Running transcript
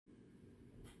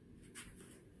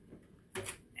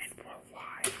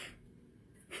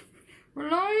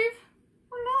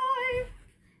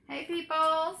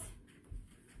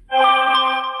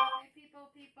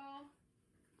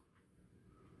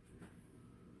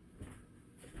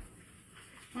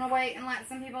I'm going to wait and let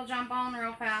some people jump on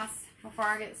real fast before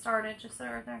I get started. Just so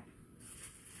right there.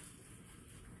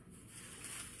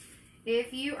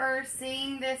 If you are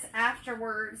seeing this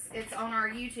afterwards, it's on our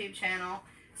YouTube channel.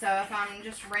 So if I'm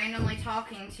just randomly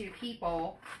talking to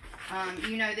people,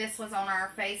 you know this was on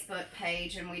our Facebook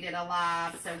page and we did a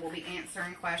live. So we'll be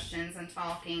answering questions and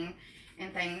talking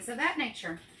and things of that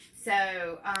nature.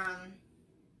 So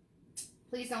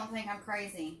please don't think I'm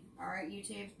crazy. All right,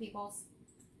 YouTube peoples.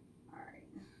 All right,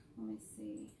 let me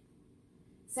see.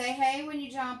 Say hey when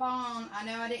you jump on. I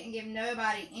know I didn't give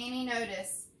nobody any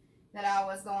notice that I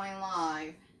was going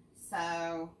live,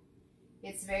 so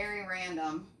it's very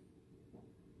random.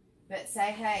 But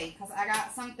say hey, because I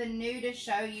got something new to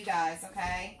show you guys,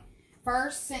 okay?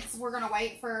 First, since we're going to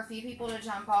wait for a few people to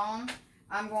jump on,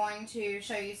 I'm going to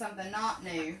show you something not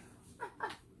new.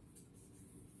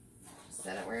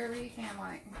 Set it wherever you can,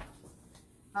 like.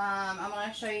 I'm going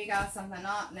to show you guys something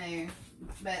not new,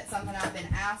 but something I've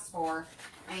been asked for,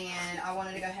 and I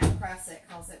wanted to go ahead and press it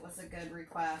because it was a good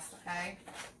request, okay?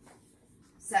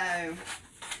 So,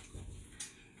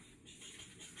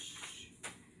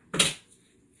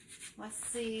 let's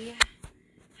see.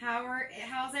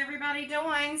 How's everybody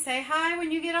doing? Say hi when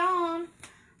you get on.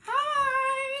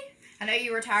 Hi. I know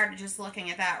you were tired of just looking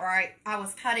at that, right? I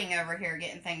was cutting over here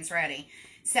getting things ready.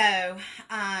 So,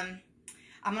 I'm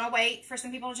going to wait for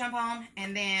some people to jump on,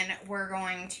 and then we're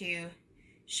going to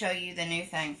show you the new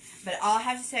thing. But all I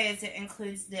have to say is it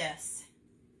includes this.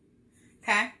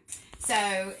 Okay?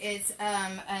 So, it's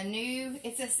a new,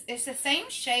 it's the same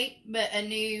shape, but a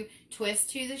new twist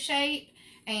to the shape.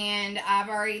 And I've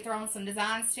already thrown some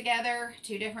designs together,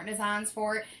 2 different designs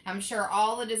for it. I'm sure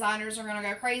all the designers are going to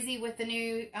go crazy with the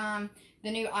new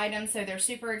items, so they're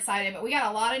super excited. But we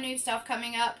got a lot of new stuff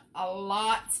coming up, a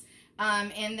lot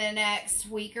in the next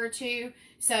week or 2.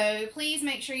 So please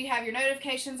make sure you have your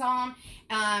notifications on.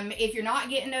 If you're not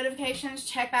getting notifications,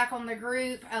 check back on the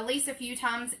group at least a few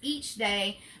times each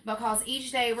day, because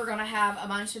each day we're going to have a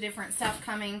bunch of different stuff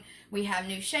coming. We have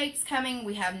new shapes coming.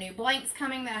 We have new blanks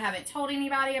coming that I haven't told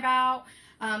anybody about.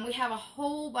 We have a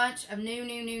whole bunch of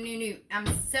new. I'm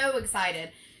so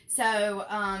excited. So,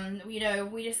 you know,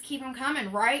 we just keep them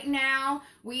coming. Right now,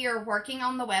 we are working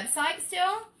on the website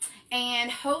still, and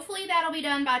hopefully that'll be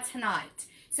done by tonight.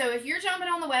 So if you're jumping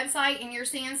on the website and you're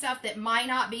seeing stuff that might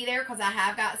not be there, because I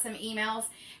have got some emails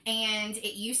and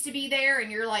it used to be there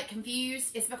and you're like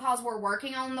confused, it's because we're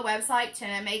working on the website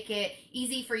to make it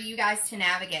easy for you guys to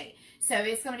navigate. So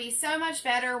it's going to be so much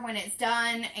better when it's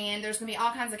done, and there's going to be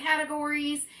all kinds of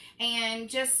categories and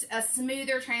just a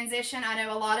smoother transition. I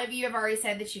know a lot of you have already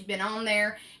said that you've been on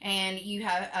there and you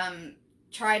have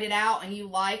tried it out and you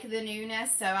like the newness.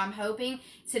 So I'm hoping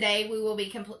today we will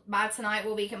be by tonight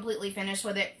we'll be completely finished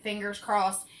with it. Fingers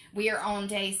crossed. We are on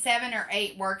day 7 or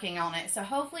 8 working on it. So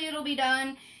hopefully it'll be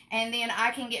done, and then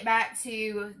I can get back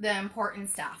to the important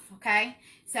stuff, okay?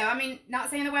 So, I mean, not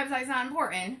saying the website's not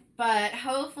important, but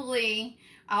hopefully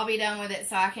I'll be done with it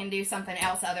so I can do something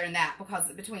else other than that,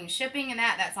 because between shipping and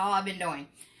that's all I've been doing.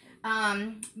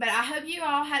 But I hope you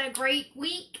all had a great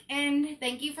week, and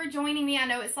thank you for joining me. I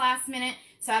know it's last minute,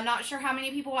 so I'm not sure how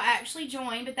many people will actually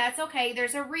join, but that's okay.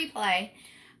 There's a replay.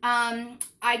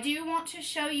 I do want to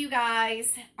show you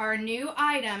guys our new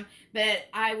item, but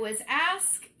I was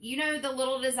asked, you know, the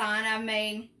little design I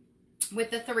made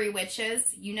with the 3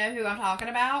 witches, you know who I'm talking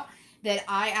about, that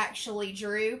I actually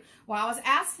drew. Well, I was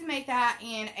asked to make that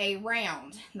in a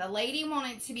round. The lady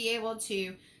wanted to be able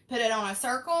to put it on a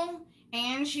circle,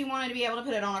 and she wanted to be able to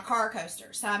put it on a car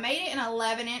coaster. So I made it an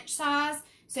 11-inch size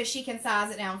so she can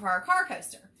size it down for our car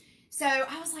coaster. So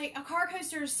I was like, a car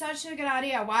coaster is such a good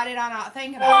idea. Why did I not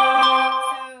think about it?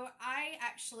 So I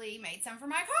actually made some for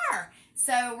my car.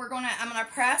 So I'm gonna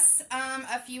press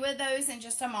a few of those in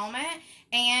just a moment,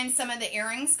 and some of the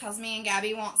earrings, because me and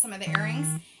Gabby want some of the earrings.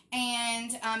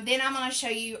 And then I'm gonna show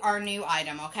you our new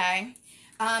item, okay?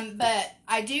 But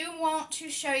I do want to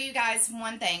show you guys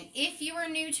one thing. If you are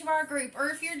new to our group, or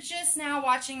if you're just now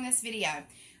watching this video,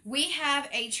 we have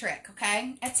a trick,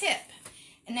 okay? A tip.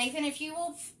 And Nathan, if you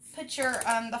will put your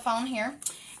the phone here.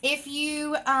 If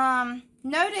you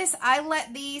notice, I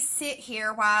let these sit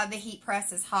here while the heat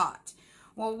press is hot.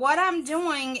 Well, what I'm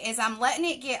doing is I'm letting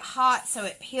it get hot so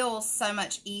it peels so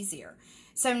much easier.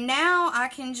 So now I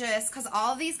can just, because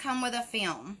all of these come with a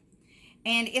film,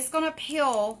 and it's going to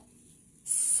peel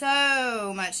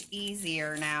so much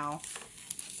easier now.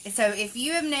 So if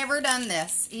you have never done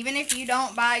this, even if you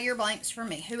don't buy your blanks from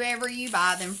me, whoever you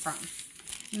buy them from,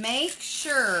 make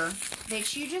sure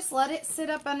that you just let it sit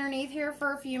up underneath here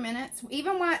for a few minutes,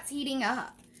 even while it's heating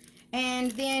up.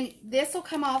 And then this will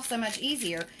come off so much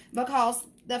easier because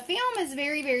the film is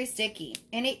very, very sticky.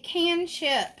 And it can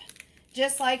chip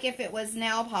just like if it was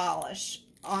nail polish.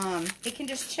 It can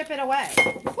just chip it away.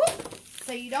 Whoop.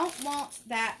 So you don't want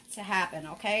that to happen,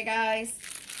 okay, guys?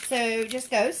 So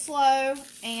just go slow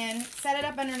and set it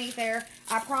up underneath there.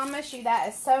 I promise you that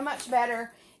is so much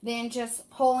better than just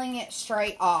pulling it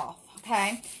straight off,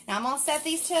 okay? Now I'm going to set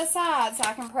these to the side so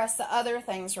I can press the other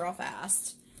things real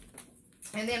fast.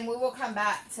 And then we will come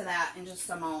back to that in just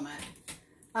a moment.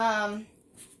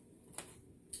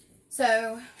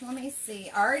 So let me see.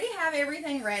 I already have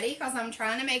everything ready because I'm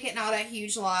trying to make it not a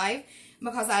huge live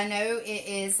because I know it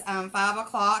is 5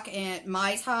 o'clock at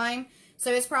my time.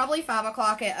 So it's probably 5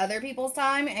 o'clock at other people's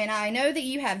time. And I know that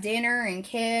you have dinner and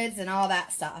kids and all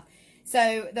that stuff.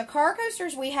 So the car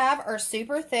coasters we have are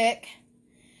super thick.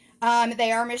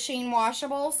 They are machine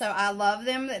washable, so I love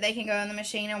them that they can go in the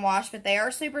machine and wash, but they are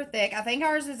super thick. I think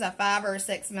ours is a 5 or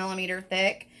 6 millimeter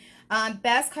thick.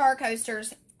 Best car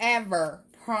coasters ever,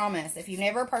 promise. If you've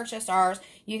never purchased ours,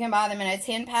 you can buy them in a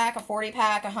 10 pack, a 40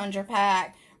 pack, a 100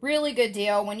 pack. Really good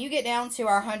deal. When you get down to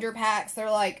our 100 packs, they're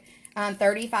like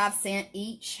 35 cents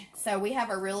each, so we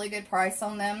have a really good price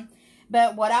on them.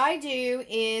 But what I do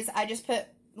is I just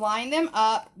line them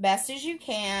up best as you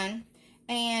can.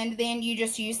 And then you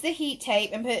just use the heat tape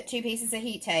and put 2 pieces of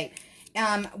heat tape.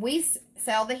 We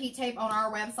sell the heat tape on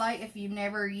our website if you've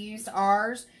never used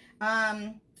ours.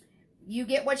 You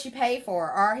get what you pay for.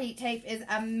 Our heat tape is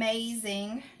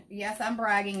amazing. Yes, I'm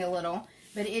bragging a little,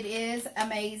 but it is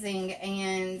amazing.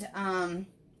 And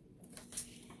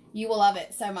you will love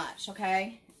it so much,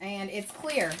 okay? And it's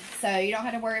clear, so you don't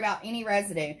have to worry about any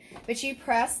residue. But you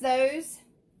press those.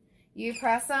 You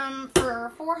press them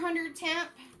for 400 temp.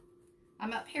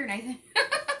 I'm up here, Nathan.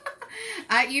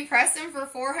 You press them for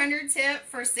 400 temp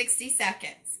for 60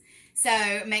 seconds.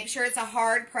 So make sure it's a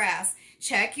hard press.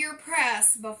 Check your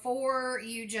press before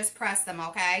you just press them,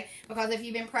 okay? Because if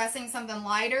you've been pressing something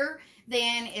lighter,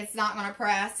 then it's not going to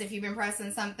press. If you've been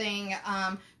pressing something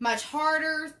much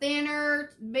harder,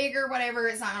 thinner, bigger, whatever,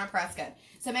 it's not going to press good.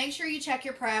 So make sure you check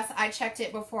your press. I checked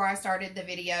it before I started the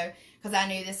video because I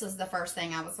knew this was the first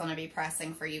thing I was going to be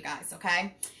pressing for you guys,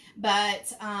 okay?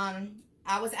 But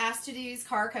I was asked to do these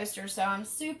car coasters, so I'm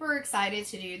super excited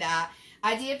to do that.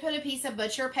 I did put a piece of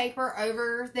butcher paper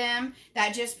over them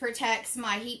that just protects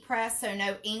my heat press so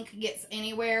no ink gets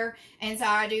anywhere. And so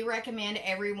I do recommend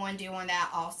everyone doing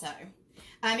that also.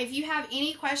 If you have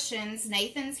any questions,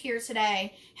 Nathan's here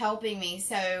today helping me.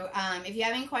 So if you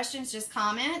have any questions, just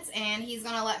comment and he's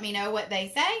going to let me know what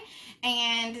they say.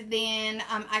 And then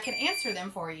I can answer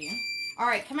them for you. All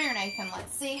right, come here, Nathan.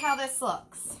 Let's see how this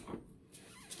looks.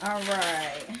 All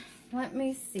right, let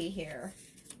me see here.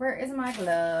 Where is my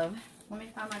glove? Let me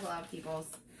find my glove, peoples.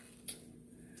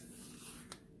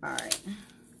 All right,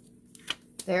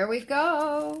 there we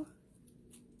go.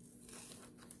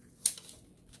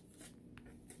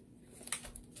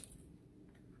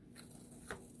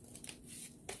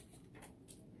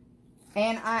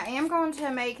 And I am going to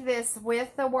make this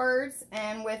with the words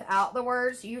and without the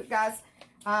words. You guys,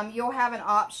 you'll have an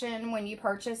option when you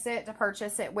purchase it to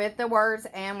purchase it with the words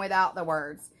and without the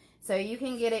words. So you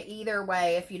can get it either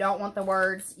way. If you don't want the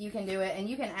words, you can do it. And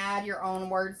you can add your own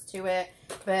words to it.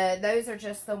 But those are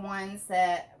just the ones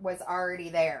that was already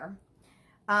there.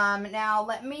 Now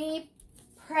let me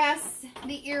press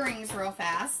the earrings real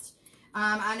fast.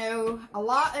 I know a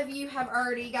lot of you have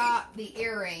already got the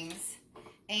earrings.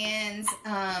 And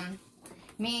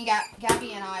me and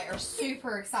Gabby and I are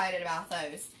super excited about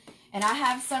those. And I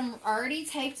have some already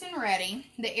taped and ready.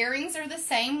 The earrings are the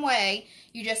same way.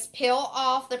 You just peel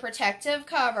off the protective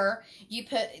cover. You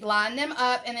line them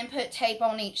up and then put tape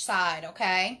on each side,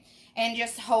 okay? And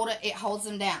just hold it. It holds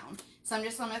them down. So I'm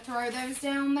just going to throw those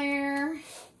down there.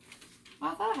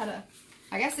 Well, I thought I had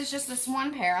I guess it's just this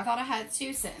one pair. I thought I had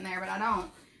 2 sitting there, but I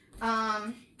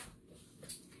don't.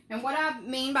 And what I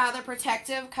mean by the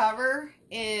protective cover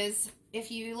is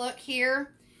if you look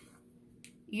here,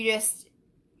 you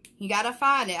got to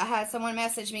find it. I had someone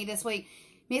message me this week,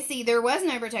 Missy, there was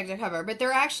no protective cover, but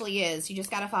there actually is. You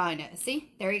just got to find it.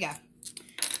 See? There you go.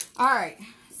 All right.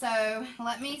 So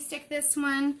let me stick this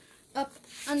one up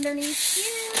underneath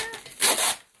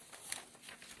here.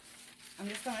 I'm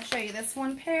just going to show you this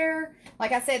one pair.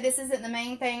 Like I said, this isn't the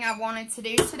main thing I wanted to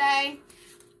do today.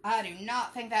 I do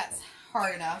not think that's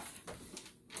hard enough.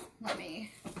 Let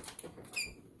me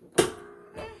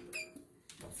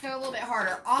let's go a little bit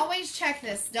harder. Always check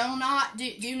this. Do not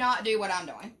do what I'm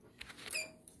doing,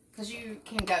 because you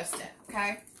can ghost it.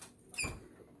 Okay.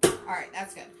 All right,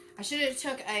 that's good. I should have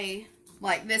took a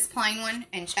like this plain one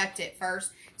and checked it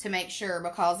first to make sure,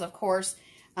 because of course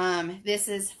This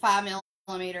is 5mm.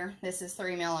 This is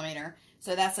 3mm.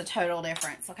 So that's a total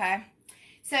difference, okay?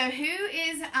 So who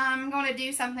is going to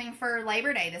do something for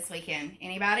Labor Day this weekend?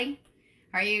 Anybody?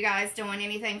 Are you guys doing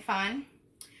anything fun?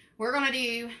 We're going to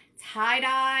do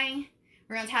tie-dye.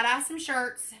 We're going to tie-dye some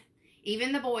shirts.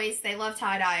 Even the boys, they love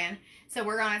tie-dyeing. So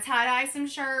we're going to tie-dye some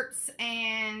shirts,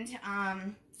 and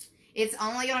it's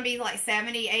only going to be like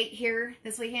 78 here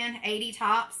this weekend, 80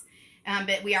 tops.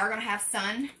 But we are going to have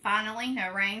sun, finally,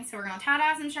 no rain. So we're going to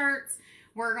tie-dye some shirts.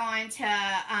 We're going to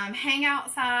hang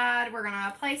outside. We're going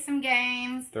to play some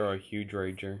games. Throw a huge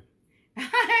rager.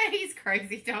 He's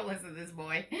crazy. Don't listen to this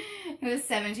boy. This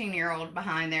 17-year-old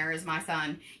behind there is my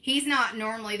son. He's not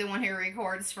normally the one who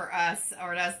records for us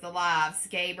or does the lives.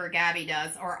 Gabe or Gabby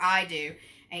does, or I do.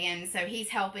 And so he's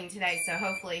helping today, so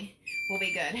hopefully we'll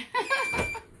be good.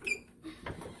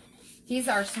 He's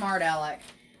our smart aleck.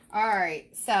 All right,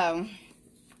 so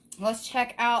let's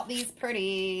check out these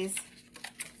pretties.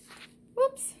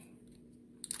 Whoops.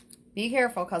 Be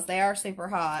careful because they are super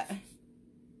hot.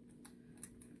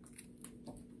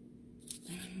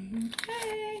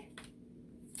 Okay.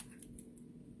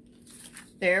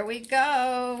 There we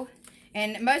go.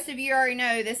 And most of you already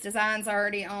know this design's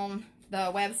already on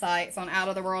the website. It's on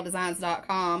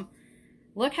outoftheworlddesigns.com.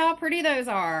 Look how pretty those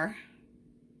are.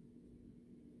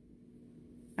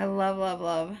 I love, love,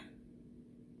 love.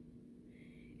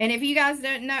 And if you guys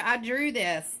don't know, I drew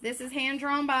this. This is hand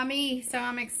drawn by me, so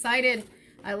I'm excited.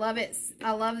 I love it.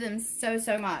 I love them so,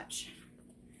 so much.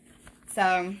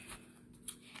 So,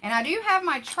 and I do have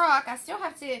my truck. I still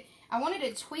have to, I wanted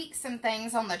to tweak some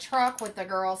things on the truck with the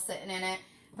girls sitting in it,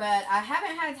 but I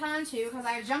haven't had time to because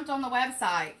I jumped on the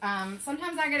website.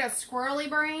 Sometimes I get a squirrely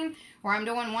brain where I'm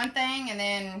doing one thing and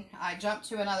then I jump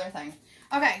to another thing.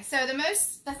 Okay, so the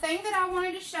thing that I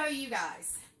wanted to show you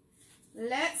guys.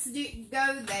 Let's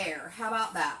go there. How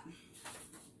about that?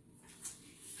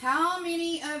 How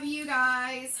many of you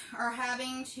guys are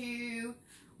having to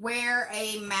wear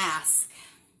a mask?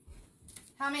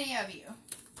 How many of you?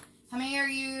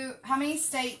 How many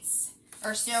states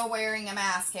are still wearing a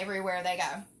mask everywhere they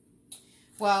go?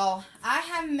 Well, I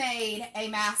have made a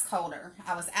mask holder.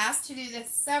 I was asked to do this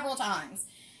several times.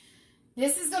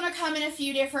 This is going to come in a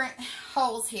few different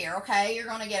holes here, okay? You're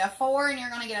going to get a 4 and you're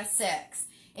going to get a 6.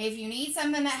 If you need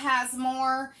something that has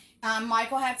more,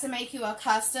 Mike will have to make you a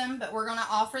custom, but we're going to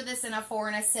offer this in a 4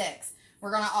 and a 6.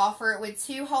 We're going to offer it with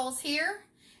 2 holes here,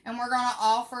 and we're going to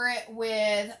offer it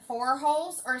with 4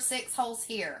 holes or 6 holes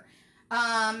here.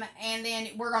 And then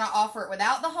we're going to offer it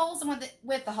without the holes and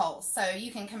with the holes. So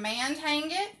you can command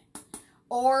hang it,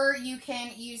 or you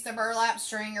can use the burlap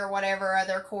string or whatever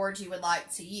other cords you would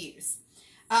like to use.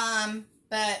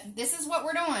 But this is what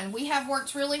we're doing. We have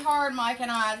worked really hard, Mike and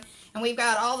I, and we've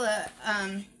got all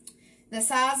the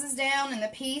sizes down and the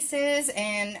pieces,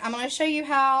 and I'm going to show you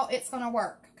how it's going to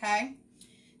work, okay?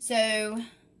 So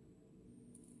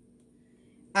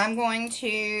I'm going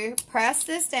to press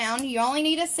this down. You only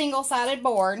need a single-sided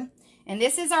board, and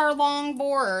this is our long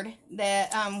board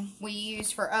that we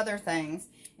use for other things,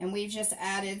 and we've just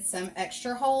added some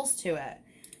extra holes to it.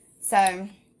 So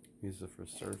use it for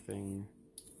surfing.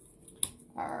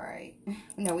 All right.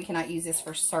 No, we cannot use this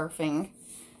for surfing.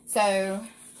 So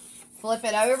flip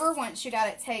it over once you got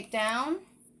it taped down.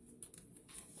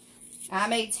 I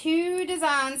made 2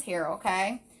 designs here,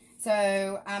 okay?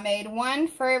 So I made one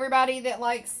for everybody that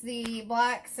likes the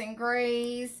blacks and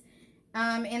grays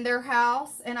in their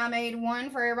house. And I made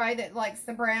one for everybody that likes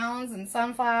the browns and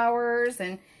sunflowers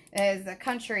and as a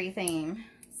country theme.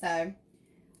 So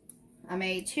I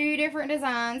made 2 different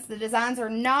designs. The designs are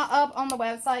not up on the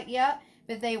website yet,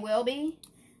 but they will be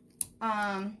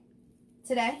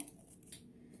today.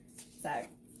 So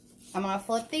I'm going to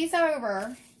flip these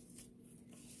over.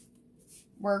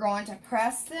 We're going to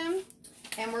press them,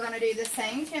 and we're going to do the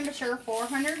same temperature,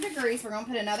 400 degrees. We're going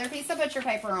to put another piece of butcher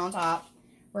paper on top.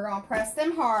 We're going to press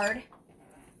them hard.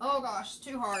 Oh gosh,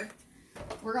 too hard.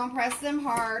 We're going to press them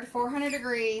hard, 400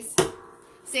 degrees,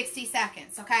 60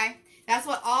 seconds, okay? That's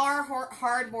what all our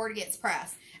hardboard gets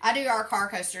pressed. I do our car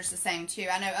coasters the same too.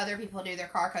 I know other people do their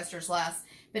car coasters less,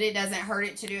 but it doesn't hurt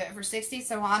it to do it for 60,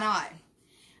 so why not?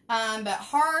 But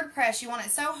hard press, you want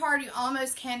it so hard you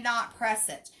almost cannot press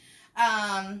it.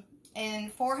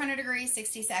 And 400 degrees,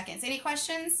 60 seconds. Any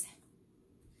questions?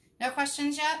 No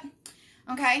questions yet?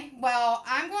 Okay, well,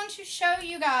 I'm going to show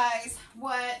you guys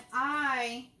what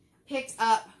I picked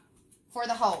up for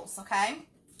the holes, okay?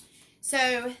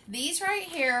 So these right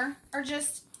here are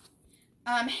just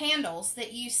handles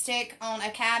that you stick on a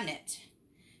cabinet.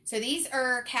 So these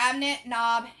are cabinet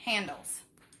knob handles.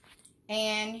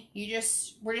 And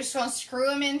we're just going to screw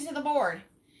them into the board.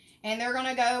 And they're going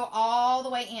to go all the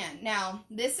way in. Now,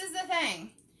 this is the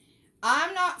thing.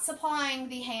 I'm not supplying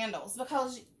the handles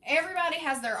because everybody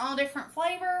has their own different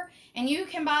flavor. And you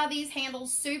can buy these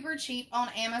handles super cheap on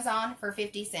Amazon for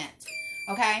 50 cents.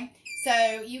 Okay?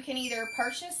 So, you can either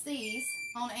purchase these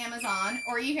on Amazon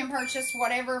or you can purchase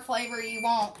whatever flavor you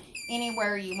want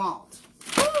anywhere you want.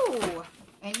 Ooh!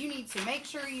 And you need to make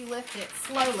sure you lift it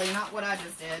slowly, not what I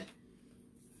just did.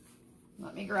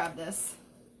 Let me grab this.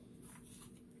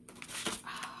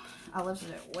 I lifted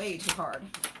it way too hard.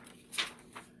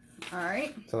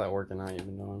 Alright. So that working out you've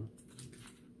been doing.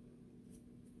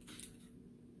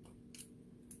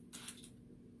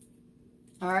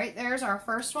 Alright, there's our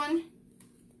first one.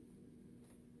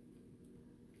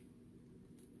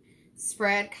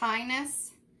 Spread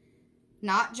kindness,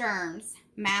 not germs.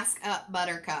 Mask up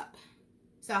buttercup.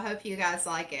 So I hope you guys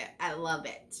like it. I love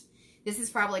it. This is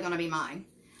probably going to be mine.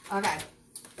 Okay.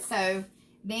 So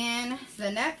then the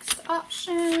next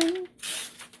option.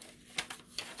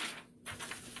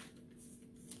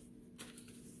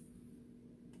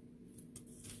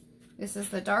 This is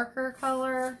the darker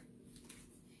color.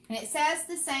 And it says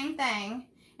the same thing.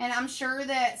 And I'm sure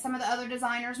that some of the other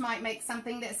designers might make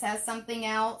something that says something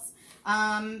else.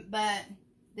 But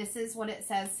this is what it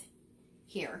says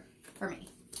here for me.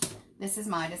 This is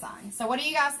my design. So what do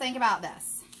you guys think about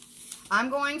this? I'm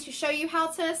going to show you how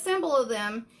to assemble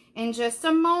them in just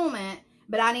a moment,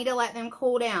 but I need to let them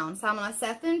cool down. So I'm going to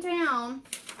set them down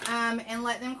and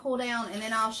let them cool down, and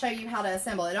then I'll show you how to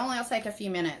assemble. It only will take a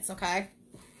few minutes, okay?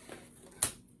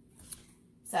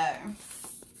 So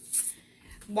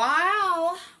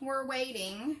while we're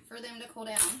waiting for them to cool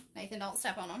down, Nathan, don't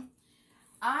step on them.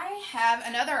 I have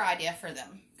another idea for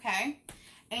them, okay?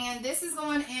 And this is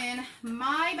going in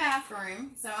my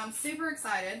bathroom, so I'm super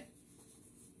excited.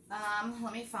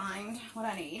 Let me find what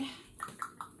I need.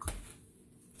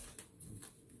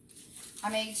 I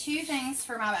made two things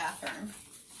for my bathroom.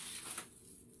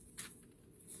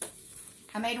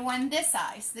 I made one this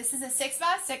size. This is a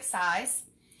 6x6 size.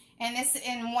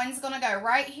 And one's going to go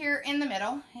right here in the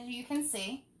middle, as you can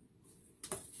see.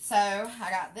 So, I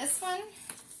got this one.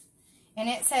 And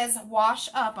it says wash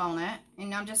up on it.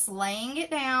 And I'm just laying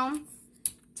it down,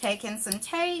 taking some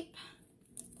tape,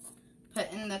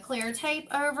 putting the clear tape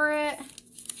over it.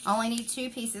 I only need 2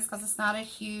 pieces because it's not a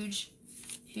huge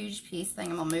piece thing.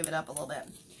 I'm going to move it up a little bit.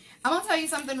 I'm going to tell you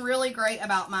something really great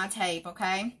about my tape,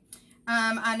 okay?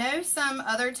 I know some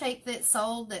other tape that's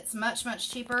sold that's much,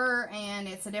 much cheaper and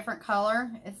it's a different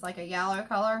color. It's like a yellow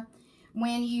color.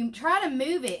 When you try to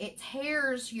move it, it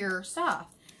tears your stuff.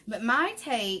 But my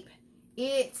tape,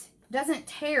 it doesn't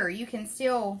tear. You can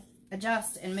still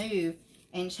adjust and move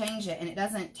and change it, and it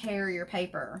doesn't tear your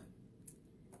paper.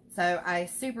 So I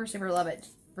super, super love it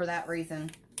for that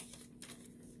reason.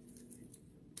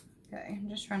 Okay, I'm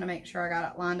just trying to make sure I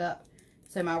got it lined up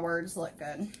so my words look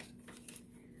good.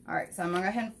 Alright, so I'm going to go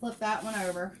ahead and flip that one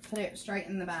over, put it straight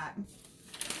in the back.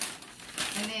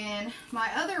 And then my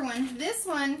other one, this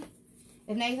one,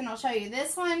 if Nathan will show you,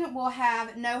 this one will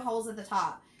have no holes at the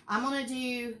top. I'm going to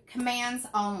do commands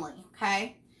only,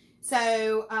 okay?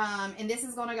 So, and this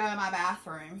is going to go in my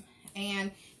bathroom.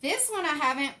 And this one I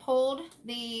haven't pulled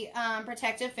the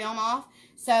protective film off.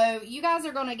 So, you guys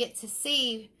are going to get to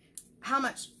see how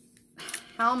much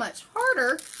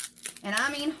harder, and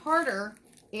I mean harder,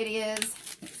 it is.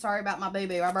 Sorry about my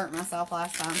boo-boo. I burnt myself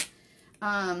last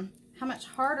time. How much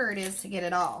harder it is to get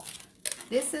it off.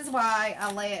 This is why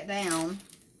I lay it down.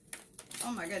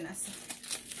 Oh my goodness.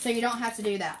 So you don't have to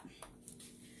do that.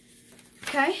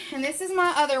 Okay, and this is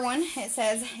my other one. It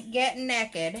says get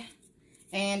naked.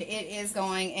 And it is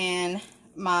going in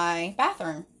my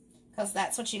bathroom. Because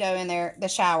that's what you go in there, the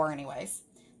shower anyways.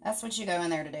 That's what you go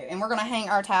in there to do. And we're going to hang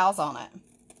our towels on it.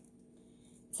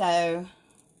 So,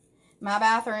 my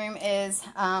bathroom is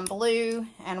blue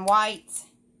and white.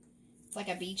 It's like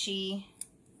a beachy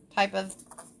type of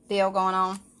deal going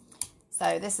on.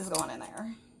 So, this is going in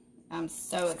there. I'm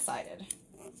so excited.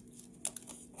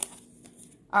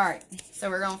 Alright, so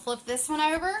we're going to flip this one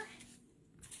over.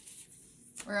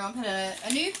 We're going to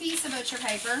put a new piece of butcher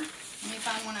paper. Let me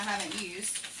find one I haven't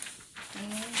used.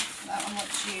 That one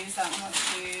looks used. That one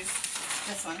looks used.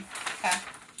 This one. Okay.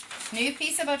 New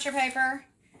piece of butcher paper.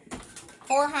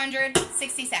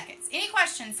 460 seconds. Any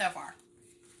questions so far?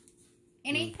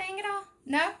 Anything at all?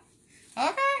 No?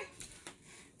 Okay.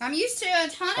 I'm used to a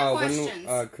ton of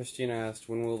questions. Christina asked,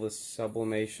 when will the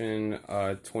Sublimation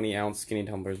 20-ounce skinny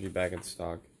tumblers be back in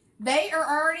stock? They are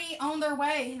already on their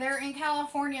way. They're in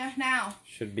California now.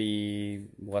 Should be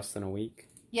less than a week.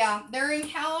 Yeah, they're in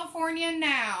California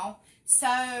now.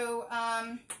 So,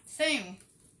 soon.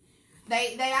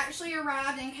 They actually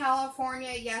arrived in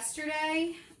California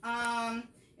yesterday,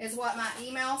 is what my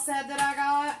email said that I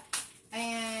got.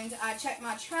 And I checked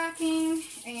my tracking,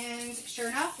 and sure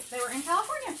enough, they were in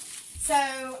California. So,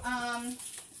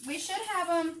 we should have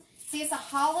them. See, it's a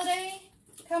holiday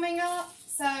coming up,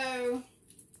 so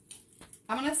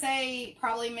I'm going to say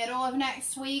probably middle of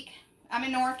next week. I'm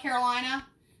in North Carolina,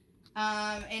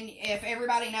 and if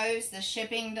everybody knows, the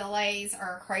shipping delays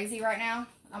are crazy right now.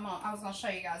 I was going to show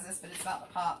you guys this, but it's about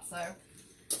to pop, so.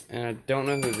 And I don't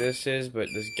know who this is, but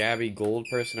this Gabby Gold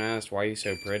person asked, why are you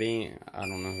so pretty? I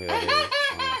don't know who that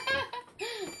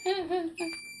is.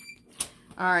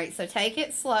 Alright, so take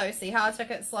it slow. See how I took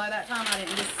it slow that time? I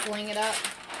didn't just sling it up.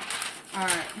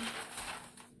 Alright.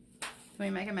 Let me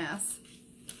make a mess.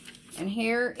 And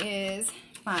here is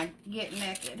my Get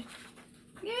Naked.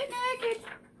 Get Naked.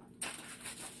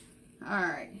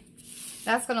 Alright.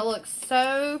 That's going to look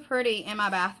so pretty in my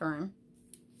bathroom.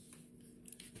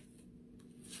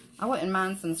 I wouldn't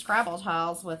mind some Scrabble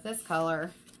tiles with this color.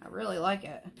 I really like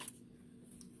it.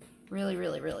 Really,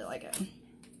 really, really like it.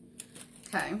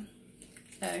 Okay.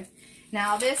 So,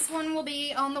 now this one will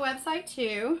be on the website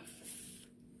too.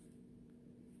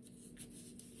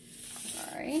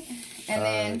 Alright. And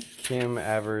then Kim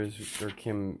Avers, or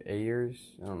Kim Ayers,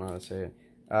 I don't know how to say it,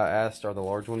 asked, are the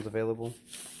large ones available?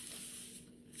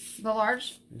 the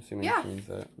large? Yeah.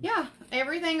 Yeah.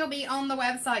 Everything will be on the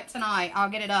website tonight. I'll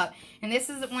get it up. And this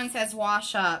is the one that says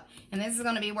wash up. And this is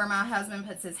going to be where my husband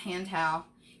puts his hand towel.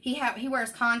 He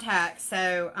wears contacts,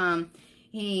 so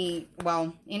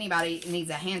anybody needs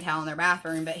a hand towel in their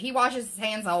bathroom, but he washes his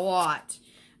hands a lot.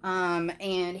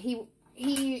 And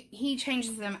he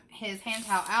changes his hand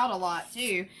towel out a lot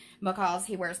too, because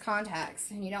he wears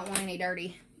contacts and you don't want any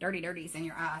dirties in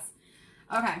your eyes.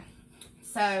 Okay,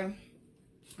 so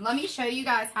let me show you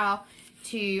guys how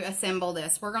to assemble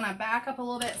this. We're going to back up a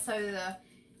little bit so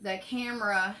the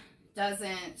camera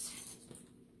doesn't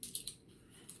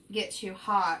get too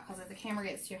hot, because if the camera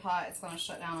gets too hot, it's going to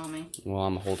shut down on me. Well,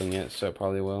 I'm holding it, so it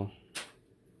probably will.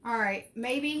 Alright,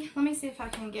 maybe, let me see if I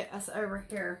can get us over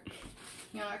here.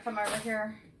 You want to come over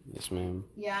here? Yes, ma'am.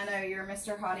 Yeah, I know, you're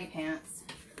Mr. Hottie Pants.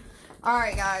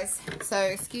 Alright, guys, so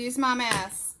excuse my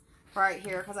mess right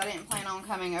here, because I didn't plan on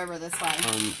coming over this way.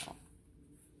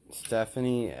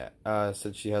 Stephanie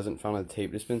said she hasn't found a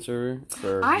tape dispenser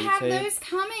for I have those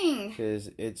coming. Because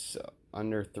it's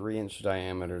under 3-inch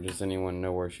diameter. Does anyone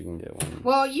know where she can get one?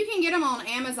 Well, you can get them on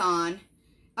Amazon.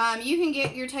 You can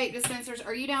get your tape dispensers.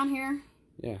 Are you down here?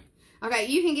 Yeah. Okay,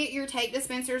 you can get your tape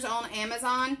dispensers on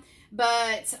Amazon,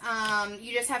 but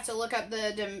you just have to look up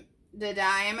the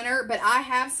diameter. But I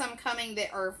have some coming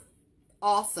that are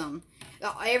awesome.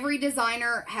 Every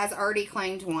designer has already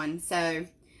claimed one, so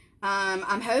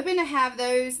I'm hoping to have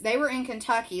those. They were in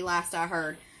Kentucky last I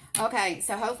heard. Okay,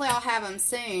 so hopefully I'll have them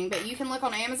soon, but you can look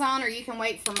on Amazon or you can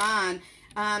wait for mine.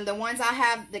 The ones I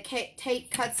have, the tape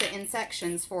cuts it in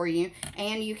sections for you,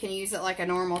 and you can use it like a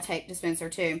normal tape dispenser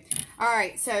too.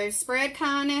 Alright, so spread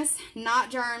kindness,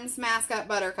 not germs, mask up,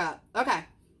 buttercup. Okay,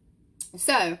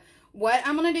 so what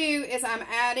I'm going to do is I'm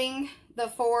adding the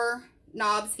 4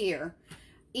 knobs here.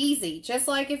 Easy, just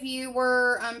like if you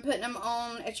were putting them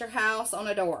on at your house on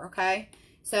a door, okay?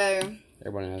 So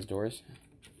everyone has doors.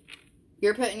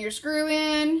 You're putting your screw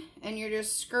in, and you're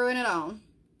just screwing it on.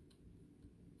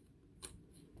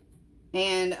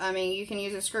 And, I mean, you can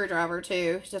use a screwdriver,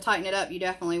 too. To tighten it up, you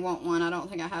definitely want one. I don't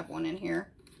think I have one in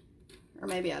here. Or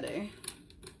maybe I do.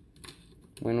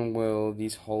 When will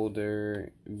these holders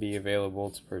be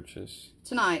available to purchase?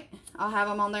 Tonight. I'll have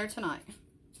them on there tonight.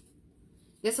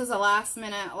 This was a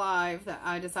last-minute live that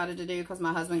I decided to do because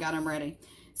my husband got them ready.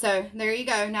 So, there you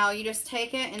go. Now, you just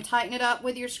take it and tighten it up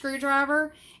with your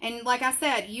screwdriver. And like I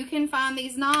said, you can find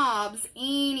these knobs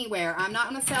anywhere. I'm not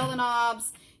going to sell the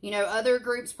knobs. You know, other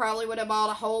groups probably would have bought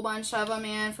a whole bunch of them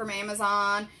in from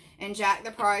Amazon and jacked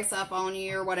the price up on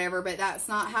you or whatever. But that's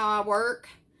not how I work.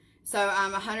 So,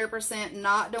 I'm 100%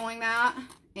 not doing that.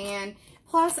 And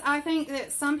plus, I think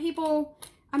that some people,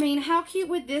 I mean, how cute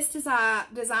would this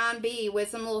design be with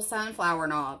some little sunflower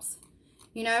knobs?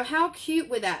 You know, how cute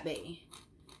would that be?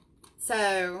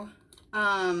 So,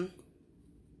 you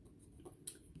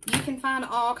can find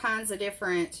all kinds of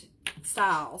different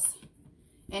styles.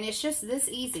 And it's just this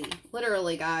easy.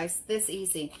 Literally, guys, this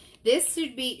easy. This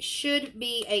should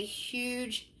be a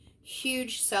huge,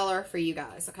 huge seller for you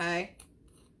guys, okay?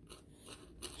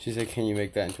 She said, can you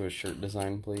make that into a shirt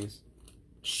design, please?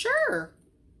 Sure.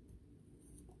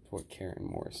 That's what Karen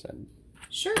Moore said.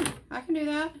 Sure, I can do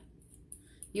that.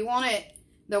 You want it,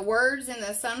 the words in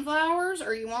the sunflowers,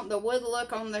 or you want the wood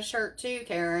look on the shirt too,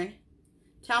 Karen?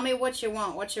 Tell me what you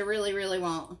want, what you really, really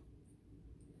want.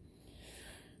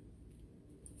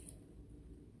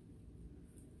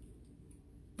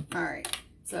 All right.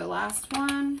 So last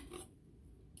one.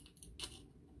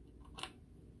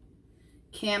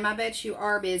 Kim, I bet you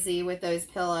are busy with those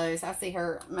pillows. I see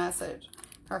her message,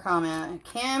 her comment.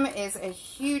 Kim is a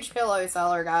huge pillow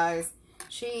seller, guys.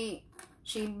 She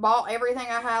bought everything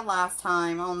I had last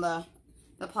time on the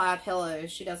plaid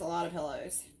pillows. She does a lot of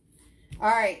pillows. All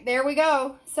right, there we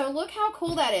go. So look how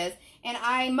cool that is. And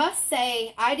I must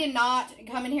say, I did not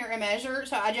come in here and measure,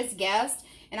 so I just guessed.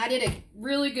 And I did a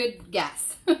really good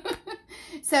guess.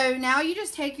 So now you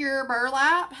just take your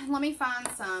burlap. Let me find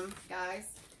some, guys.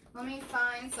 Let me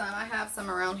find some. I have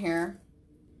some around here.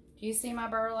 Do you see my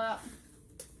burlap?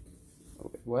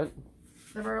 What?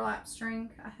 The burlap string.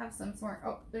 I have some somewhere.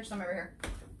 Oh, there's some over here.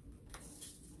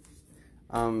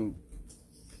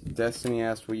 Destiny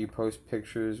asked, will you post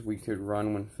pictures we could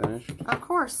run when finished? Of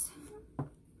course.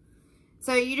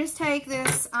 So you just take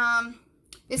this,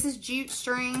 this is jute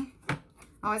string.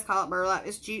 I always call it burlap.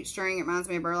 It's jute string. It reminds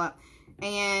me of burlap.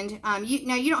 And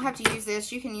you don't have to use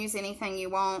this. You can use anything you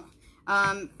want.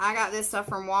 I got this stuff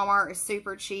from Walmart. It's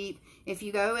super cheap. If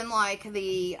you go in like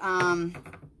the,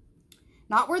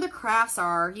 not where the crafts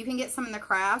are, you can get some in the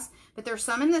crafts, but there's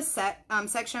some in this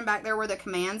section back there where the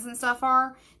commands and stuff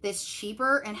are that's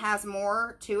cheaper and has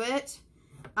more to it.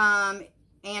 And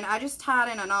I just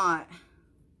tied in a knot.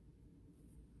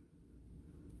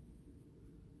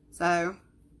 So,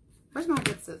 where's my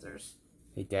good scissors?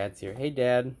 Hey, Dad's here. Hey,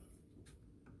 Dad.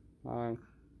 Hi.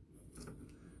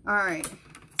 Alright,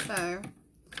 so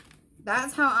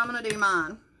that's how I'm going to do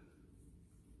mine.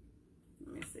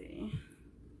 Let me see.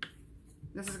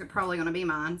 This is probably going to be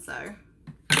mine, so.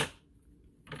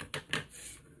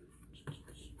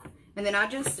 And then I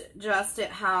just adjust it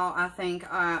how I think,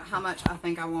 how much I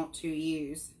think I want to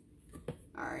use.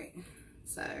 Alright,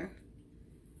 so.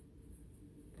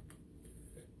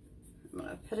 I'm going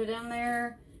to put it in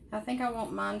there. I think I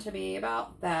want mine to be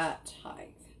about that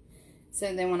height.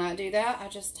 So then when I do that, I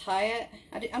just tie it.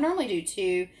 I normally do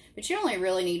two, but you only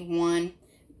really need one.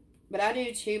 But I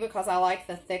do two because I like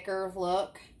the thicker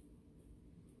look.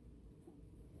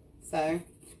 So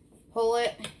pull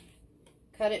it,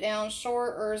 cut it down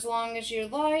short or as long as you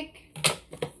like,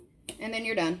 and then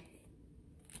you're done.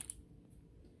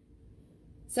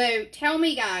 So tell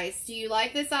me, guys, do you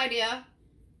like this idea?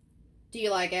 Do you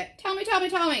like it? Tell me, tell me,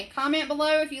 tell me. Comment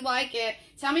below if you like it.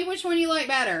 Tell me which one you like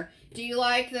better. Do you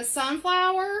like the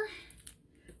sunflower?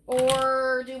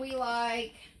 Or do we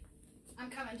like... I'm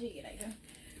coming to you, Nathan.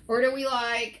 Or do we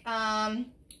like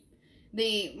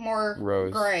the more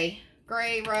Rose. gray?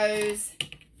 Gray, rose.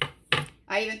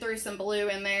 I even threw some blue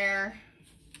in there.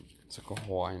 It's like a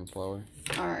Hawaiian flower.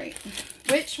 Alright.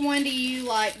 Which one do you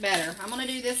like better? I'm going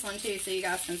to do this one too so you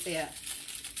guys can see it.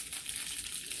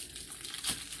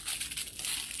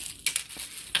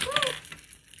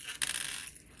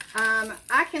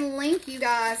 I can link you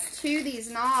guys to these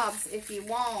knobs if you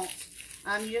want.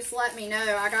 You just let me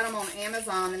know. I got them on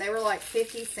Amazon and they were like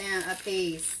 50 cents a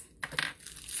piece.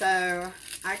 So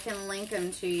I can link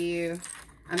them to you.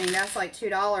 I mean, that's like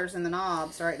 $2 in the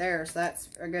knobs right there. So that's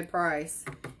a good price.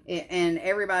 And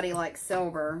everybody likes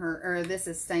silver, or this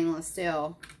is stainless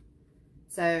steel.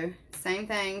 So same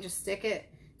thing, just stick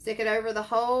it over the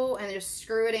hole and just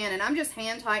screw it in. And I'm just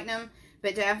hand tightening them.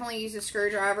 But definitely use a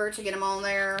screwdriver to get them on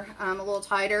there a little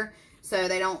tighter so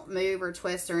they don't move or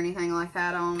twist or anything like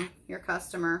that on your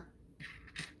customer.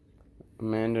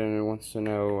 Amanda wants to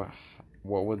know,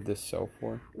 what would this sell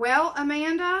for? Well,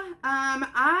 Amanda,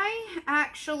 I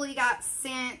actually got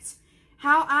sent,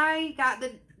 how I got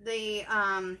the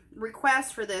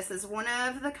request for this is one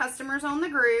of the customers on the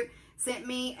group sent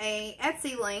me a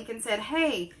Etsy link and said,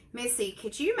 hey, Missy,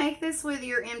 could you make this with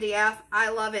your MDF? I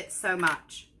love it so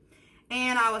much.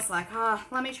 And I was like, oh,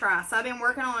 let me try. So I've been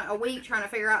working on it a week trying to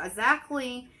figure out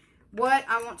exactly what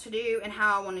I want to do and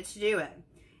how I wanted to do it.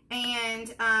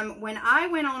 And when I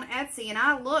went on Etsy and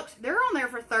I looked, they're on there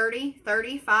for $30,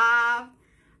 $35.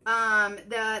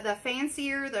 The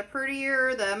fancier, the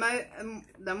prettier,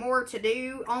 the more to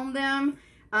do on them,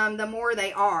 the more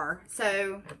they are.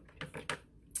 So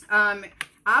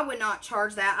I would not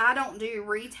charge that. I don't do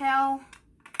retail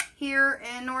here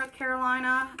in North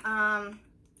Carolina.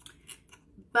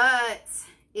 But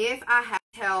if I had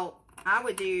help, I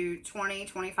would do 20,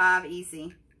 25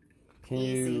 easy. Can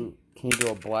you do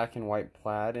a black and white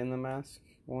plaid in the mask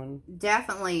one?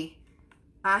 Definitely.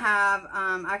 I have,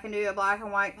 I can do a black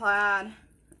and white plaid.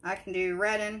 I can do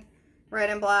red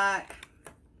and black.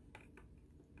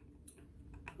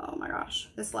 Oh my gosh.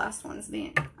 This last one's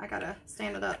being, I gotta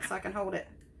stand it up so I can hold it.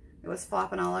 It was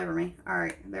flopping all over me.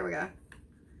 Alright, there we go.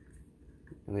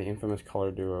 And the infamous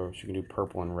color duo, she can do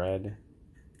purple and red.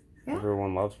 Yeah.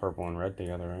 Everyone loves purple and red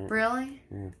together, right? Really?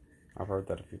 Yeah. I've heard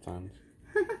that a few times.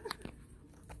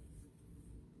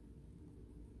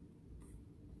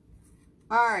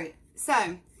 Alright,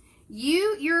 so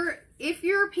if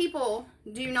your people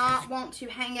do not want to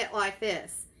hang it like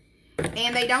this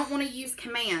and they don't want to use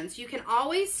commands, you can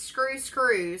always screw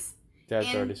screws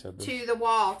into the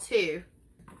wall too,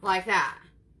 like that.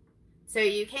 So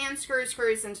you can screw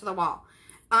screws into the wall.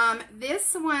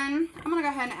 This one, I'm going to go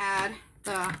ahead and add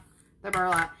the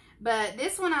burlap. But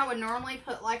this one I would normally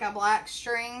put like a black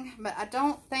string, but I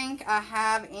don't think I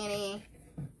have any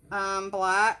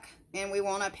black, and we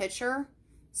want a picture.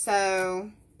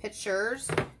 So, pictures.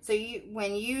 So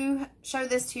when you show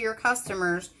this to your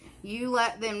customers, you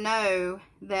let them know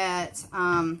that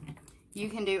you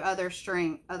can do other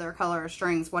color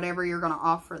strings, whatever you're going to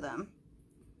offer them.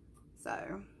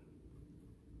 So,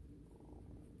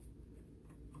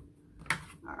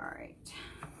 all right.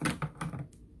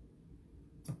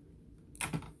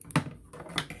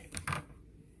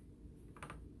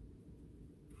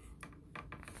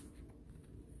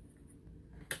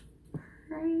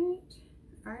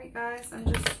 Alright guys,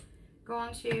 I'm just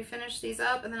going to finish these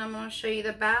up, and then I'm going to show you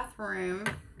the bathroom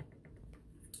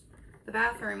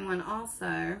one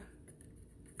also.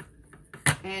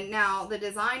 And now the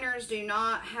designers do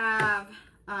not have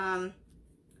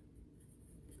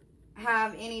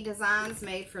any designs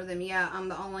made for them yet. I'm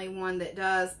the only one that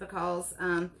does, because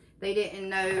they didn't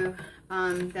know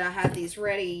that I had these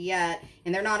ready yet,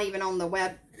 and they're not even on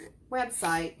the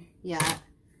website yet.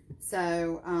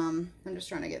 So I'm just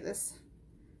trying to get this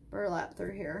burlap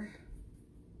through here.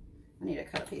 I need to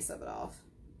cut a piece of it off.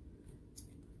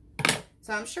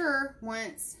 So I'm sure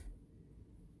once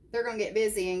they're going to get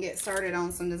busy and get started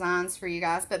on some designs for you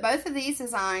guys. But both of these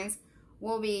designs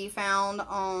will be found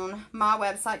on my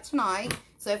website tonight.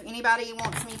 So if anybody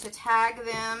wants me to tag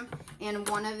them in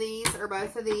one of these or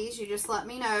both of these, you just let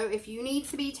me know. If you need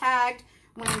to be tagged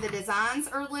when the designs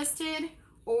are listed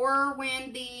or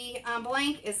when the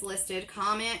blank is listed,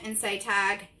 comment and say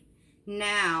tag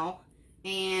now,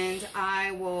 and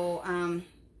I will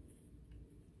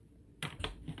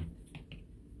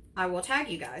tag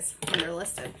you guys when they're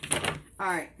listed.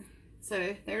 Alright,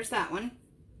 so there's that one.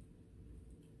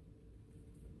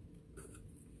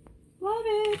 Love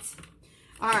it.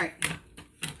 Alright,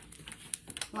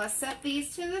 let's set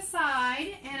these to the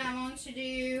side, and I'm going to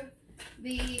do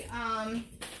the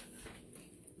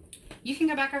you can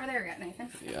go back over there yet, Nathan.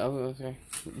 Yeah, okay.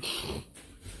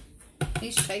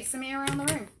 He's chasing me around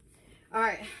the room.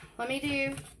 Alright, let me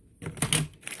do...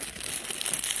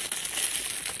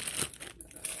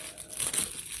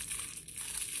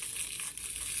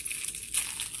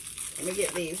 Let me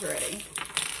get these ready.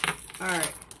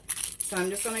 Alright, so I'm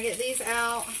just going to get these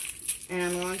out, and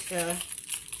I'm going to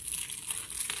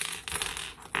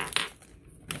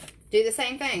do the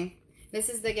same thing. This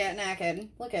is the Get Naked.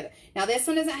 Look at it. Now, this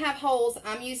one doesn't have holes.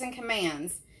 I'm using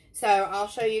commands. So, I'll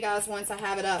show you guys once I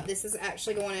have it up. This is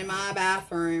actually going in my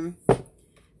bathroom.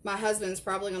 My husband's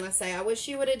probably going to say, I wish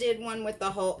you would have did one with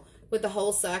the hole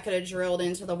so I could have drilled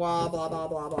into the wall, blah, blah,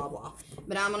 blah, blah, blah.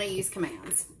 But I'm going to use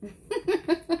commands.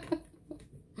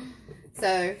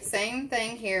 So, same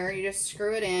thing here. You just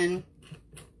screw it in.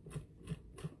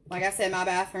 Like I said, my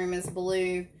bathroom is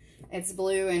blue. It's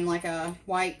blue in like a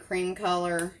white cream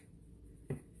color.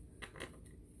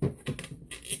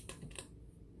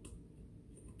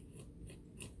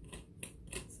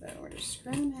 So we're just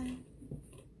screwing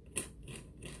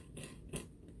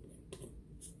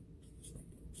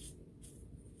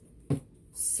in.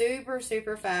 Super,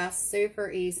 super fast, super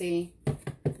easy.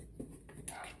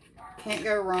 Can't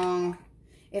go wrong.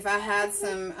 If I had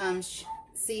some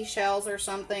seashells or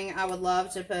something, I would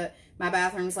love to put my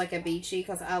bathroom's like a beachy,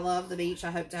 because I love the beach.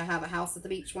 I hope to have a house at the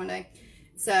beach one day.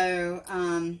 So,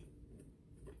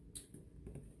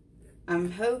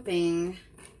 I'm hoping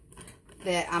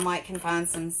that I might can find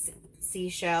some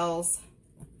seashells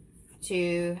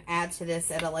to add to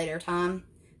this at a later time.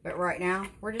 But right now,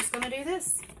 we're just going to do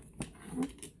this.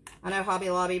 I know Hobby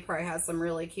Lobby probably has some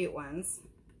really cute ones.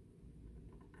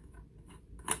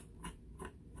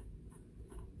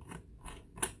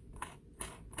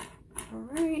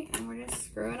 Alright, and we're just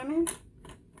screwing them in.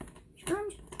 Screw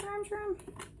them.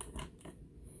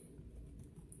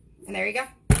 And there you go.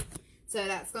 So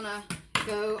that's going to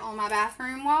go on my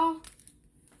bathroom wall.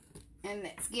 And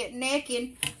let's get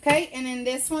naked. Okay, and then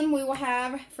this one we will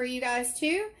have for you guys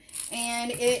too.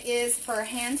 And it is for a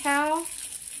hand towel.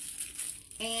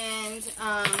 And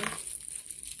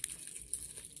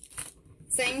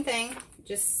same thing.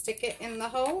 Just stick it in the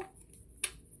hole.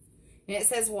 And it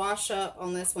says wash up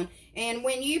on this one. And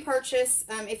when you purchase,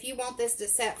 if you want this to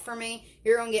set for me,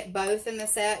 you're going to get both in the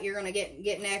set. You're going to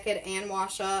get naked and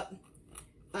wash up.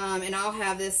 And I'll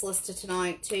have this listed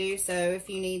tonight too. So if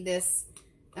you need this,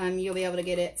 you'll be able to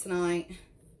get it tonight.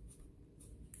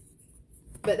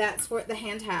 But that's for the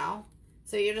hand towel.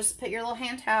 So you just put your little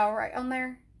hand towel right on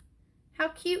there. How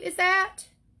cute is that?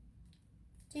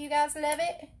 Do you guys love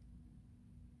it?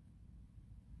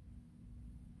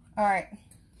 Alright.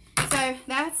 So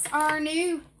that's our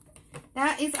new.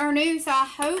 That is our new. So I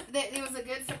hope that it was a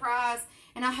good surprise.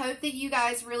 And I hope that you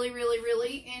guys really, really,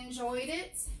 really enjoyed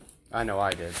it. I know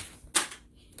I did.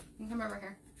 Come over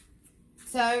here.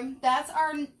 So that's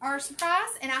our surprise.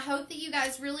 And I hope that you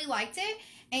guys really liked it.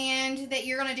 And that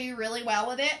you're going to do really well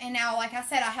with it. And now, like I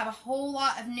said, I have a whole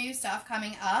lot of new stuff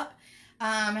coming up.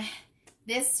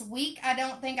 This week, I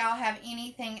don't think I'll have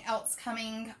anything else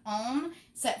coming on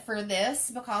except for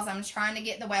this because I'm trying to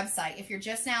get the website. If you're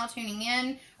just now tuning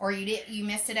in or you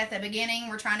missed it at the beginning,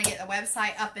 we're trying to get the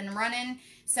website up and running.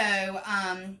 So,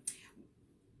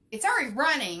 it's already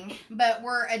running, but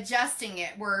we're adjusting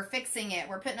it. We're fixing it.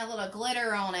 We're putting a little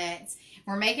glitter on it.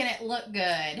 We're making it look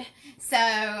good.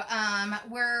 So,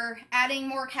 we're adding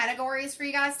more categories for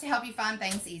you guys to help you find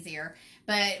things easier.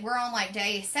 But we're on like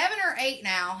day 7 or 8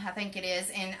 now, I think it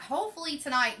is. And hopefully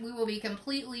tonight we will be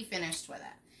completely finished with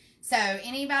it. So,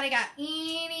 anybody got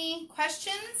any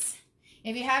questions?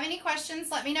 If you have any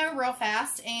questions, let me know real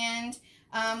fast and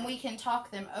we can talk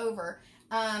them over.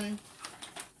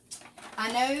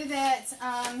 I know that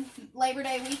Labor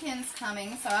Day weekend's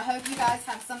coming, so I hope you guys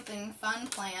have something fun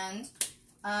planned.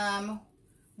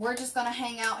 We're just going to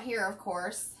hang out here, of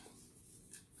course,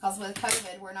 because with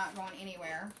COVID, we're not going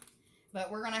anywhere. But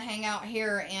we're going to hang out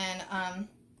here in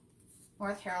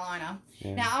North Carolina.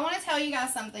 Yeah. Now, I want to tell you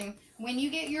guys something. When you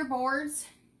get your boards,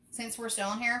 since we're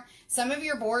still in here, some of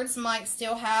your boards might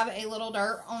still have a little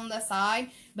dirt on the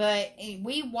side, but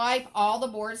we wipe all the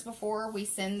boards before we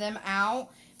send them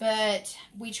out. But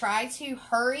we try to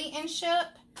hurry and ship,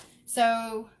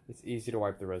 so it's easy to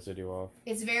wipe the residue off.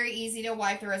 It's very easy to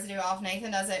wipe the residue off.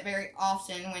 Nathan does it very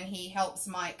often when he helps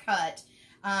Mike cut.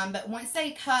 But once they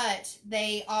cut,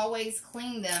 they always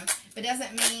clean them. But it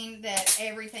doesn't mean that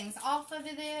everything's off of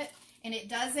it, and it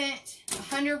doesn't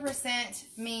 100%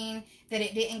 mean that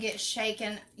it didn't get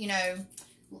shaken, you know,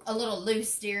 a little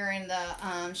loose during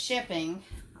the shipping.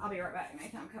 I'll be right back,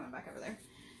 Nathan. I'm coming back over there.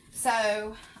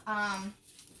 So,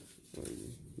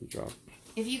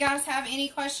 if you guys have any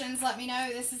questions, let me know.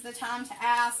 This is the time to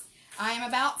ask. I am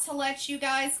about to let you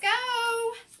guys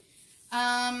go.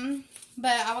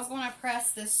 But I was going to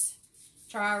press this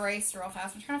dry erase real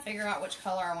fast. I'm trying to figure out which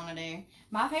color I want to do.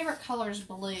 My favorite color is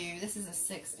blue. This is a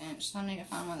 6-inch, so I need to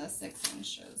find one of the 6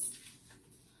 inches.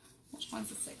 Which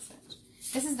one's a 6-inch?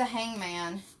 This is the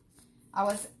Hangman. I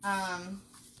was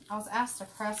asked to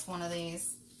press one of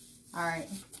these. All right.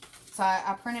 So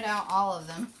I printed out all of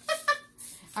them.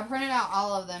 I printed out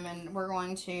all of them, and we're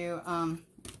going to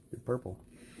purple.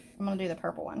 I'm going to do the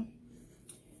purple one.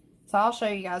 So I'll show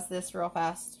you guys this real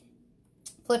fast.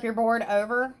 Flip your board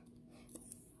over.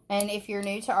 And if you're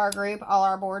new to our group, all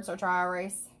our boards are dry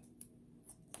erase.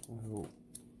 Oh,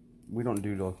 we don't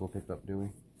do local pickup, do we?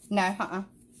 No,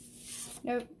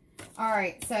 Nope.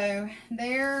 Alright, so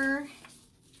there.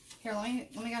 Here, let me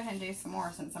go ahead and do some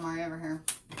more since I'm already over here.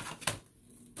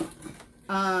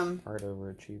 Hard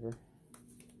overachiever.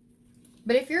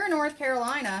 But if you're in North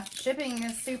Carolina, shipping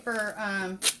is super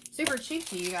cheap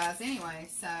to you guys anyway.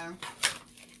 So,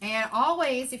 and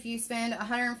always, if you spend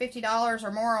 $150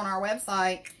 or more on our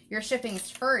website, your shipping's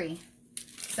free.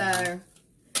 So,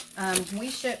 we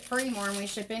ship free more than we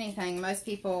ship anything. Most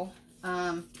people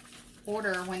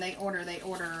order when they order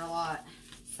a lot.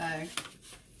 So,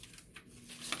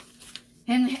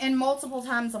 and multiple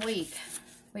times a week.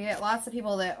 We get lots of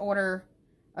people that order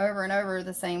over and over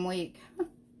the same week.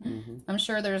 Mm-hmm. I'm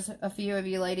sure there's a few of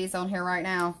you ladies on here right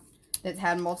now that's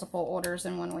had multiple orders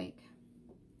in 1 week.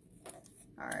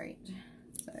 Alright.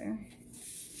 So, I'm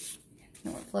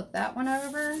going to flip that one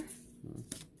over.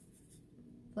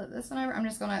 Flip this one over. I'm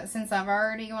just going to, since I've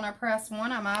already going to press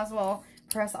one, I might as well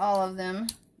press all of them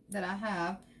that I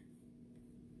have.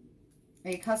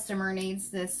 A customer needs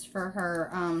this for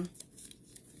her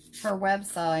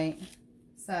website.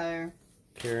 So,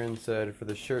 Karen said, for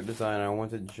the shirt design, I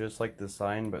want it just like the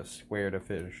sign, but square to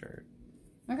fit a shirt.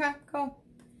 Okay, cool.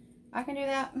 I can do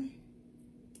that.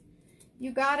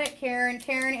 You got it, Karen.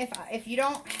 Karen, if you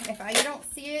don't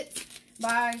see it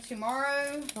by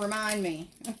tomorrow, remind me.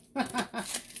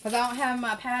 Because I don't have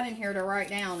my pad in here to write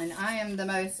down, and I am the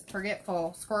most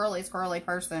forgetful, squirrely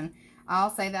person. I'll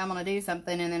say that I'm going to do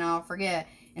something and then I'll forget.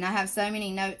 And I have so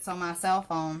many notes on my cell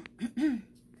phone.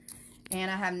 And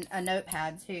I have a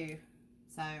notepad too.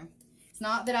 So, it's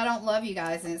not that I don't love you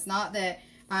guys. And it's not that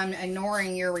I'm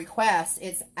ignoring your requests.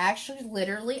 It's actually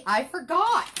literally, I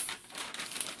forgot.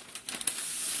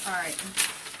 Alright.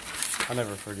 I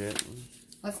never forget.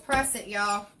 Let's press it,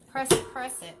 y'all. Press it,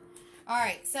 press it.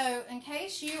 Alright, so in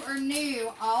case you are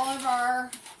new, all of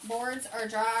our boards are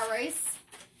dry erase.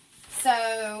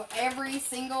 So every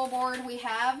single board we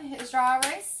have is dry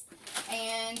erase.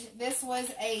 And this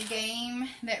was a game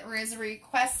that was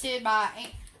requested by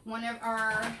one of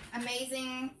our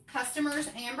amazing customers,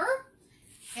 Amber.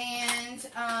 And,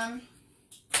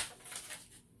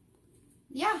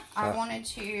 yeah, I wanted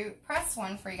to press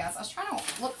one for you guys. I was trying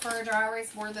to look for a dry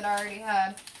erase board that I already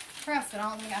had pressed, but I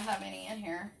don't think I have any in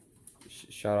here.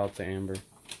 Shout out to Amber.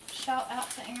 Shout out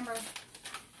to Amber.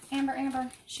 Amber.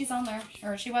 She's on there.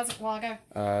 Or she was a while ago.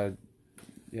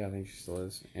 Yeah, I think she still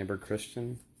is. Amber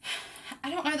Christian. I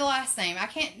don't know the last name. I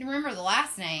can't remember the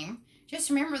last name. Just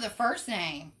remember the first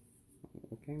name.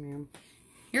 Okay, ma'am.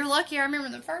 You're lucky I remember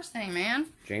the first name, man.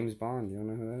 James Bond. You don't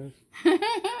know who that is?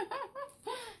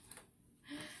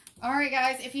 Alright,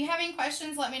 guys. If you have any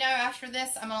questions, let me know after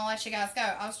this. I'm going to let you guys go.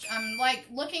 I'm, like,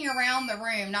 looking around the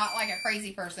room. Not like a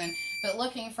crazy person. But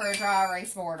looking for a dry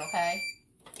erase board, okay?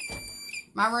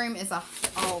 My room is a...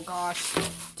 Oh, gosh.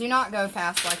 Do not go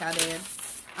fast like I did.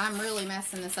 I'm really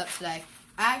messing this up today.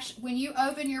 Actually, when you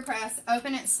open your press,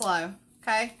 open it slow,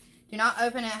 okay? Do not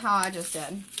open it how I just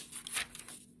did.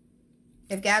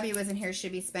 If Gabby was in here,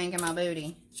 she'd be spanking my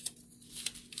booty.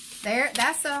 There,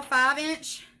 that's the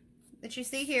 5-inch that you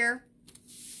see here.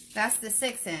 That's the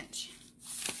 6-inch.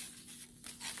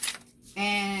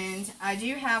 And I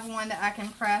do have one that I can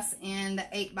press in the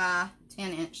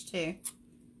 8x10-inch too.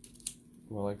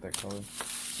 Well, I like that color.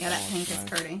 Yeah, that pink is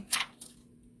pretty.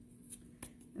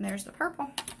 And there's the purple.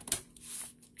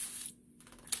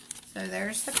 So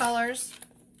there's the colors.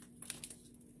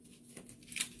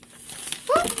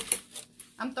 Woo!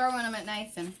 I'm throwing them at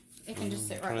Nathan. It can just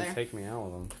sit right there. Take me out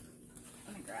with them.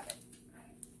 Let me grab it.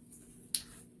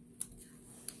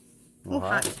 Well,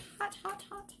 hot.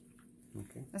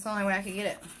 Okay. That's the only way I could get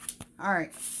it.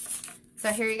 Alright. So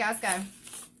here you guys go.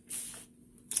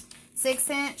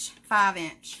 6-inch,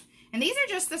 5-inch. And these are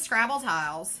just the Scrabble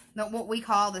tiles. What we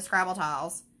call the Scrabble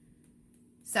tiles.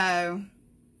 So...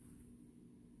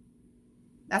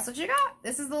 that's what you got.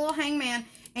 This is the little hangman.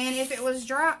 And if it was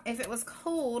dry, if it was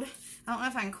cooled, I don't know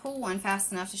if I can cool one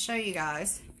fast enough to show you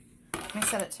guys. Let me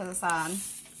set it to the side.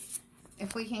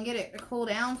 If we can get it to cool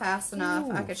down fast enough,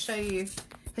 I could show you.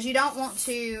 Because you don't want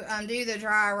to do the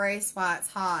dry erase while it's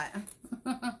hot.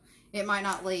 It might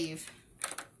not leave.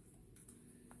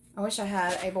 I wish I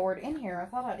had a board in here. I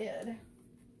thought I did.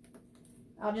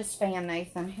 I'll just fan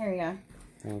Nathan. Here you go.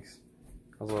 Thanks.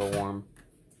 That was a little warm.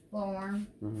 A little warm.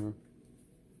 Mm-hmm.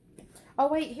 Oh,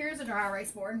 wait, here's a dry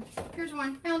erase board. Here's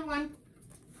one. Found one.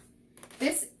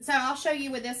 So I'll show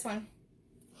you with this one.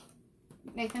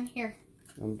 Nathan, here.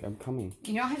 I'm coming.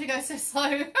 You don't have to go so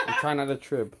slow. I'm trying not to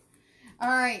trip.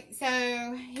 Alright,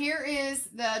 so here is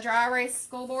the dry erase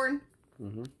school board.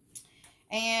 Mm-hmm.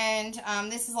 And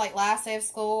this is like last day of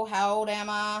school. How old am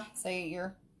I? So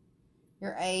you're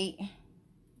 8.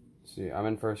 See, I'm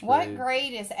in first grade. What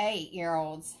grade is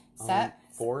 8-year-olds?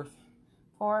 Fourth.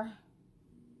 4.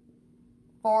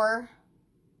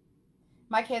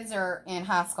 My kids are in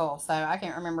high school, so I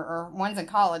can't remember. Or one's in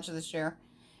college this year.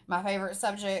 My favorite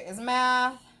subject is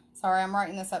math. Sorry, I'm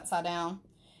writing this upside down.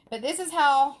 But this is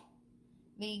how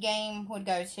the game would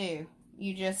go too.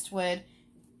 You just would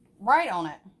write on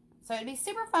it. So it'd be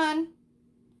super fun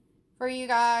for you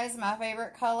guys. My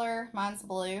favorite color, mine's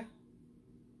blue.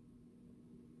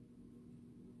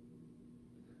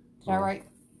 Did I write?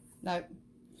 Nope.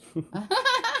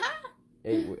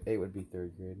 8 would be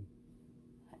 3rd grade.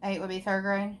 8 would be 3rd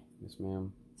grade? Yes,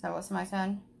 ma'am. Is that what somebody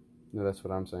said? No, that's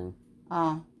what I'm saying.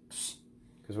 Oh.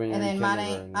 Because when you're and then in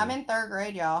kindergarten... I'm in 3rd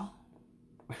grade, y'all.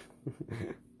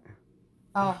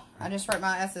 Oh, I just wrote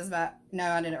my S's back. No,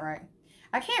 I did it right.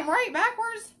 I can't write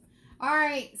backwards.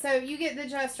 Alright, so you get the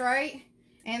just right.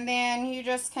 And then you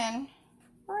just can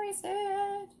erase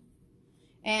it.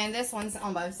 And this one's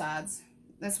on both sides.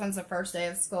 This one's the first day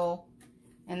of school.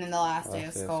 And then the last day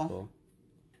of school.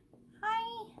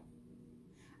 Hi.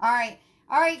 Alright.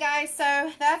 Alright, guys.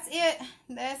 So, that's it.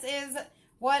 This is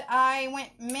what I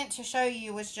meant to show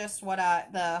you was just what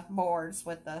the boards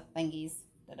with the thingies.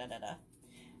 Da-da-da-da.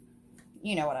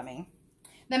 You know what I mean.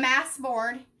 The math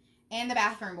board and the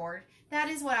bathroom board. That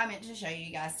is what I meant to show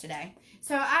you guys today.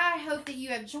 So I hope that you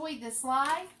have enjoyed this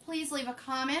live. Please leave a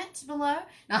comment below.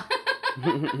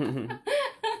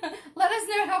 Let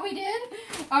that how we did?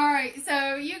 All right.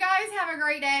 So you guys have a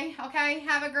great day. Okay.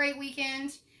 Have a great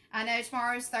weekend. I know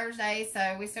tomorrow's Thursday,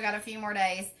 so we still got a few more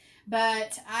days.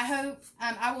 But I hope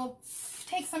I will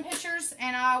take some pictures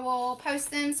and I will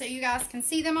post them so you guys can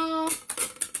see them all.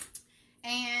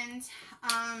 And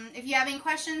if you have any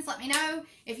questions, let me know.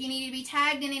 If you need to be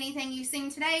tagged in anything you've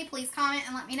seen today, please comment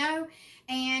and let me know.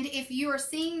 And if you are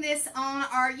seeing this on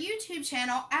our YouTube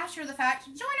channel after the fact,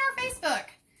 join our Facebook.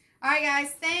 All right, guys.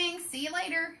 Thanks. See you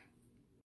later.